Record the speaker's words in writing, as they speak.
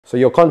So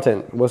your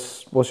content,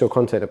 what's your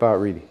content about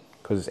really?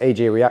 Because it's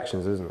AJ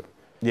reactions, isn't it?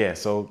 Yeah,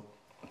 so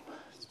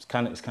it's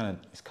kind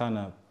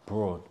of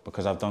broad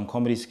because I've done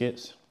comedy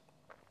skits,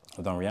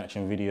 I've done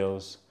reaction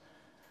videos,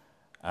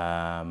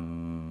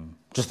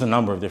 just a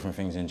number of different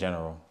things in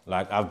general.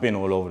 Like I've been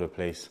all over the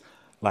place.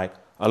 Like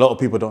a lot of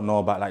people don't know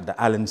about like the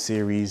Alan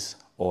series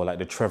or like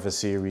the Trevor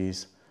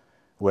series,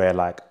 where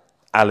like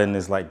Alan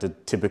is like the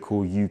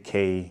typical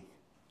UK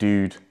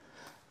dude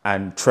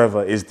and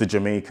Trevor is the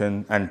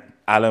Jamaican, and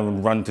Alan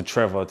would run to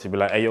Trevor to be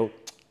like, hey yo,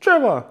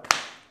 Trevor,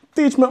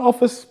 teach me how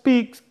to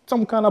speak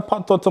some kind of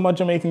pat to my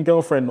Jamaican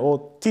girlfriend,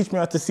 or teach me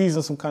how to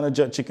season some kind of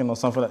jerk chicken or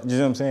something like that. Do you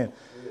know what I'm saying?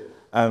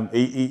 Yeah.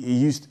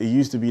 It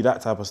used to be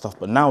that type of stuff,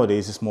 but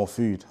nowadays it's more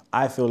food.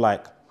 I feel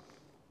like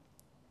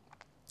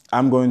I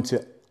am going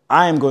to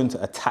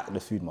attack the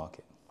food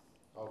market.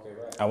 Okay,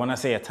 right. And when I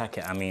say attack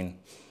it, I mean,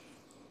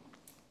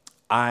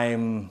 I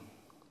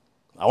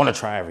want to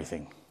try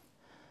everything.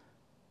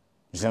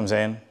 You see what I'm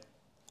saying?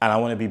 And I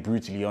want to be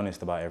brutally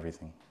honest about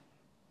everything.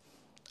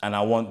 And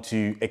I want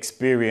to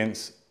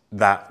experience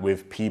that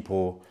with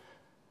people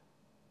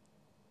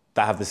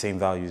that have the same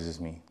values as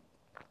me.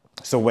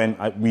 So when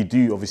we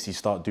do obviously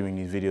start doing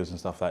these videos and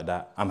stuff like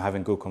that, I'm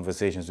having good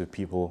conversations with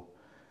people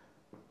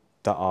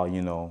that are,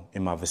 you know,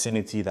 in my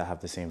vicinity that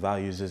have the same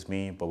values as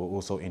me, but we're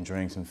also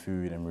enjoying some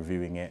food and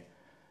reviewing it,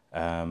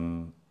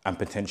 and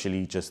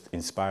potentially just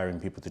inspiring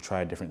people to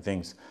try different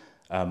things.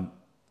 I'm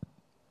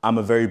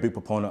a very big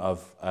proponent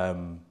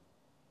of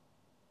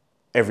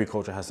every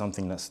culture has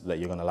something that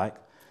you're gonna like,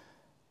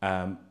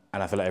 and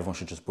I feel like everyone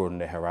should just broaden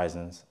their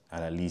horizons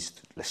and at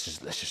least let's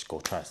just go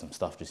try some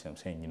stuff. Just see what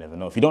I'm saying. You never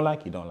know. If you don't like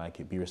it, you don't like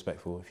it. Be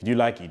respectful. If you do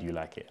like it, you do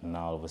like it. And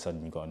now all of a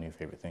sudden you got a new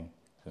favorite thing.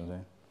 See what I'm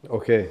saying?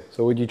 Okay,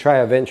 so would you try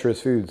adventurous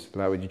foods?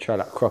 Like would you try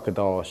like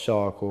crocodile or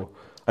shark or?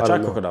 I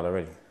tried crocodile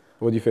already.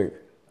 What do you think?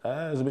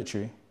 It was a bit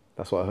chewy.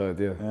 That's what I heard.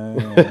 Yeah.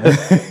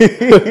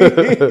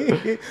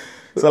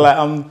 So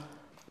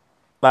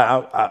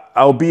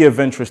I'll be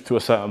adventurous to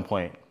a certain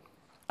point,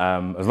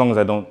 as long as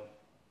I don't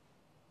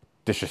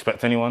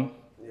disrespect anyone.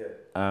 Yeah.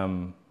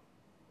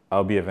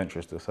 I'll be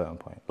adventurous to a certain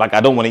point. Like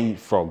I don't want to eat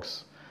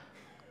frogs.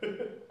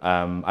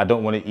 I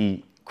don't want to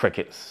eat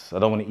crickets. I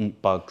don't want to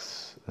eat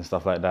bugs and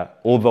stuff like that.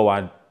 Although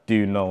I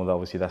do know that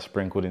obviously that's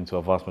sprinkled into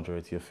a vast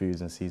majority of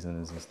foods and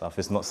seasonings and stuff.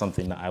 It's not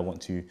something that I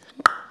want to.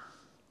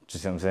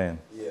 Just see what I'm saying?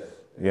 Yeah.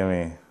 You get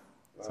me?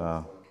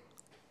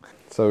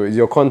 So is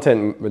your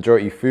content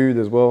majority food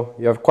as well?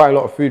 You have quite a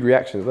lot of food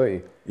reactions, don't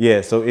you?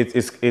 Yeah. So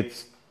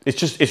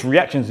it's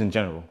reactions in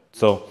general.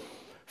 So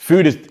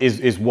food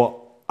is what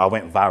I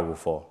went viral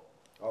for.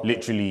 Okay.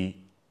 Literally,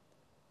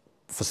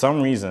 for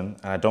some reason,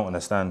 and I don't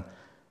understand,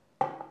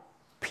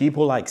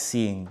 people like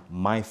seeing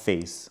my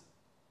face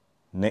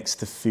next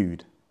to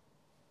food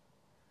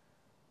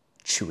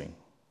chewing.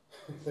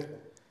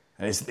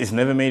 And it's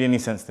never made any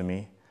sense to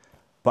me,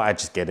 but I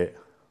just get it.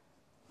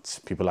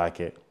 People like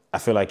it. I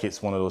feel like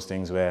it's one of those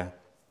things where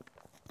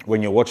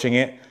when you're watching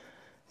it,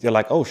 you're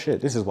like, oh shit,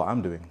 this is what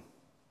I'm doing.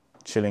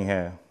 Chilling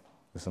here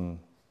with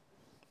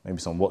maybe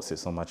some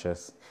Wotsits on my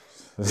chest.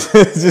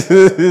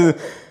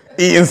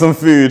 Eating some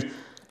food,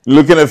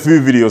 looking at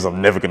food videos I'm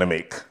never gonna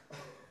make.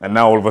 And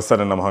now all of a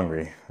sudden I'm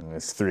hungry and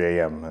it's 3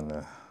 a.m. and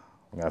I'm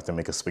gonna have to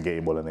make a spaghetti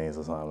bolognese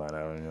or something like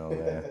that. You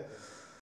know,